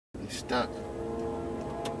He's stuck.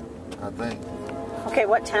 I think. Okay,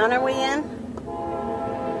 what town are we in?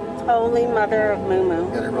 Holy Mother of Moo Moo.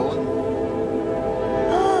 Got it rolling?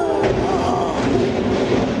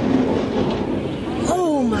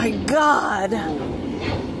 Oh my God!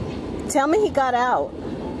 Tell me he got out.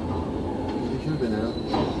 He should have been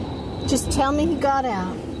out. Just tell me he got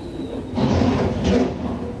out.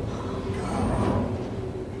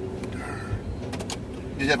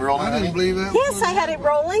 Did you have it rolling? I didn't believe that. Yes, I had it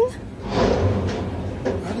rolling.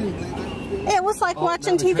 I didn't believe that. It was like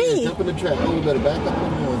watching now the train is TV. jumping the track. Oh, we better back up a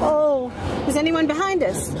little more. Oh, is anyone behind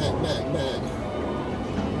us? Back.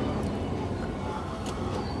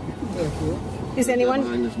 Is anyone?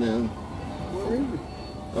 Behind us now.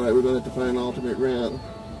 All right, we're going to have to find an alternate route.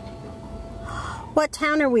 What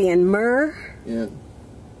town are we in? Murr? Yeah.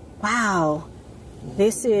 Wow.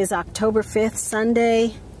 This is October 5th,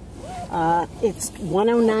 Sunday. It's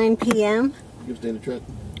 1:09 p.m. You stay in the truck.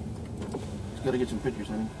 Just got to get some pictures,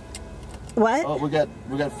 honey. What? Oh, we got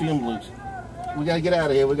fume leaks. We got to get out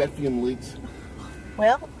of here. We got fume leaks.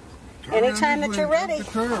 Well, anytime that you're ready. The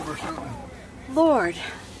curve or something. Lord.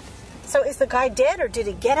 So is the guy dead or did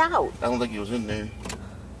he get out? I don't think he was in there.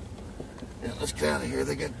 Yeah, let's get out of here.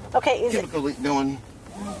 They got Okay, is it? chemical leak going.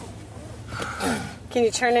 Can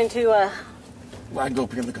you turn into a Well, I can go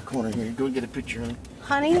up here and look a corner here. Go and get a picture, honey.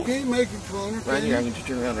 honey? You can't make it corner. Right here. I can just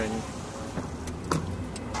turn around right here.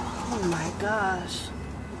 Oh my gosh.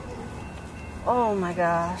 Oh my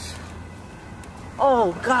gosh.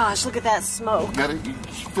 Oh gosh, look at that smoke. Got it? You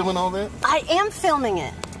filming all that? I am filming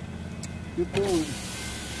it. Good point.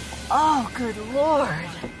 Oh, good Lord.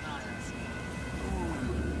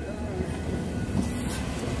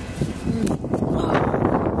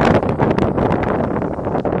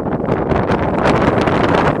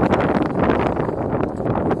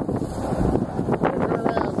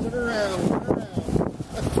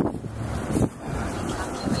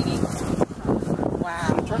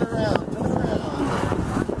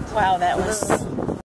 Wow, that was